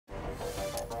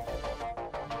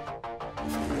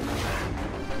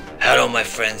Hello my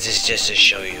friends, this is just to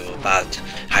show you about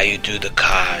how you do the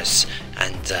cars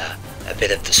and a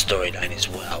bit of the storyline as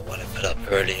well. What I put up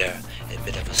earlier, a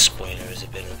bit of a spoiler, is a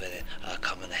bit of it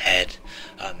coming ahead.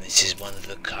 This is one of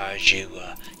the cars you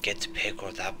get to pick,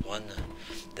 or that one,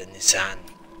 the Nissan,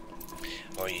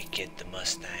 or you get the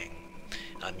Mustang.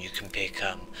 You can pick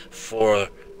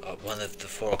one of the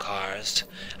 4 cars,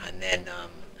 and then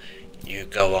you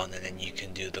go on and then you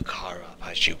can do the car up,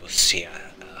 as you will see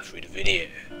through the video.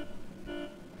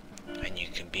 And you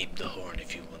can beep the horn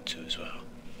if you want to as well.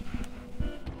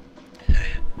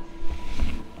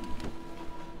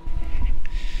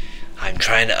 I'm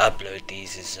trying to upload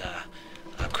these as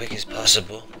quick as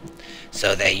possible,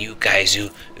 so that you guys who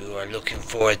are looking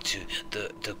forward to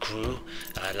the crew,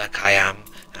 like I am,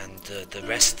 and the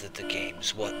rest of the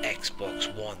games, what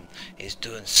Xbox One is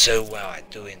doing so well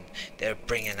at doing, they're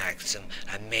bringing out some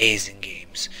amazing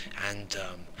games, and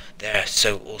they're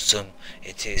so awesome.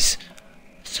 It is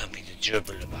something to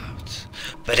dribble about.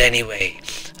 But anyway,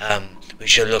 we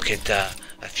shall look at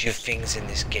a few things in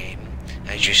this game,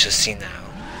 as you shall see now.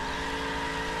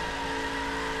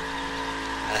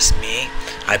 That's me.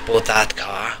 I bought that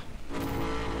car.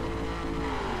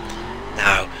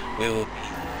 Now we will be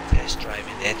test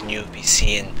driving it, and you'll be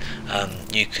seeing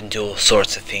you can do all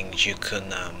sorts of things. You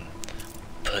can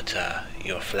put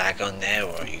your flag on there,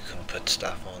 or you can put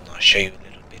stuff on. I'll show you a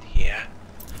little bit here.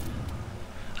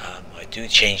 I do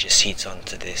change the seats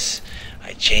onto this.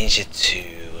 I changed it to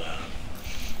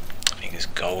I think it's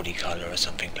goldy color or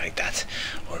something like that,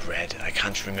 or red. I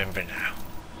can't remember now.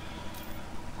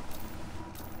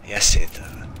 Yes,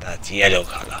 that yellow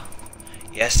color.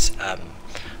 Yes,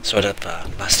 sort of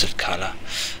mustard color.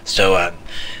 So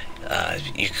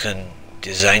you can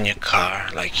design your car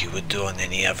like you would do on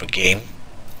any other game,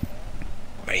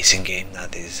 racing game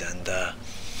that is, and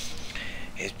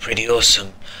it's pretty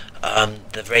awesome.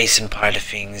 The racing part of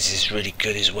things is really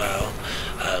good as well.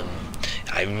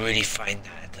 I really find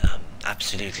that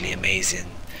absolutely amazing.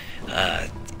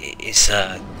 It's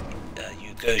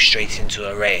you go straight into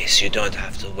a race. You don't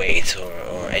have to wait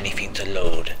or anything to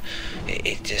load.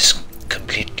 It's just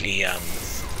completely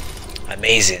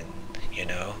amazing, you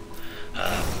know.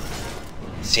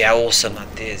 See how awesome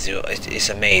that is. It's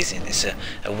amazing. It's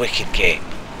a wicked game.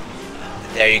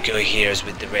 There you go. Here's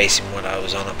with the racing, what I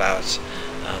was on about.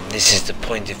 This is the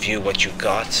point of view what you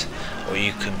got, or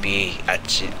you could be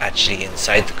actually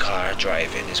inside the car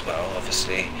driving as well.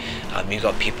 Obviously, you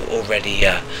got people already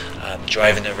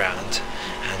driving around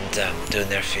and doing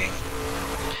their thing.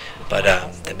 But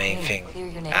the main thing,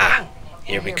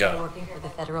 here we go.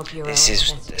 This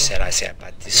is the set I said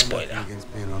about this spoiler.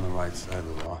 Being on the right side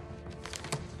of the law.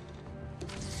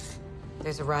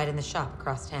 There's a ride in the shop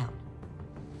across town.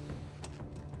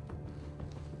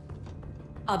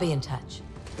 I'll be in touch.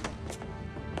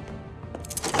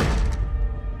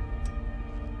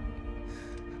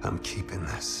 I'm keeping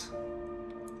this.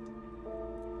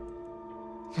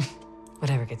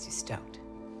 Whatever gets you stoked.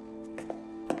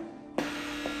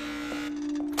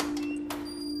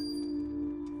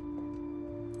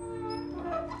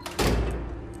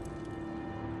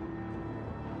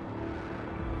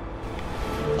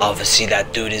 Obviously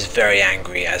that dude is very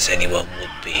angry, as anyone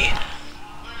would be.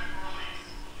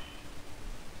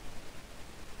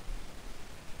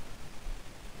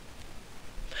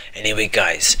 Anyway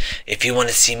guys, if you want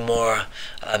to see more,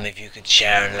 if you could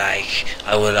share and like,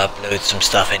 I will upload some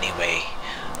stuff anyway.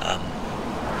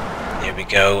 Here we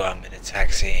go. I'm in a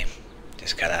taxi,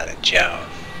 just got out of jail,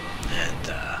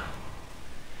 and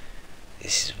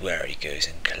this is where he goes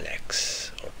and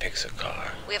collects or picks a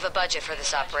car. We have a budget for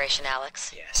this operation,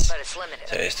 Alex. Yes. But it's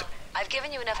limited. So I've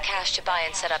given you enough cash to buy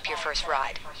and set up your first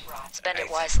ride. Spend it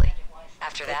wisely.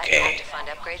 After that, you have to fund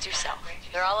upgrades yourself.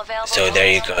 They're all available. So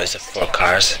there you go, the 4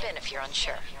 cars. If you're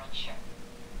unsure.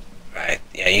 Right,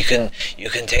 yeah, you can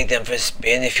take them for a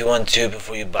spin if you want to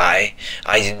before you buy.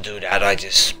 I didn't do that, I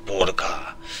just bought a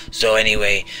car. So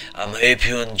anyway, I hope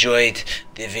you enjoyed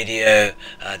the video,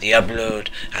 the upload,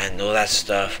 and all that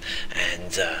stuff.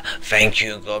 And thank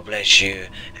you, God bless you,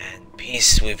 and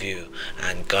peace with you,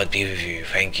 and God be with you.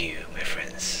 Thank you, my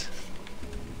friends.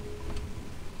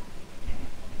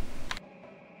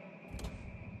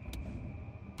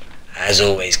 As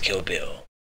always, Kill Bill.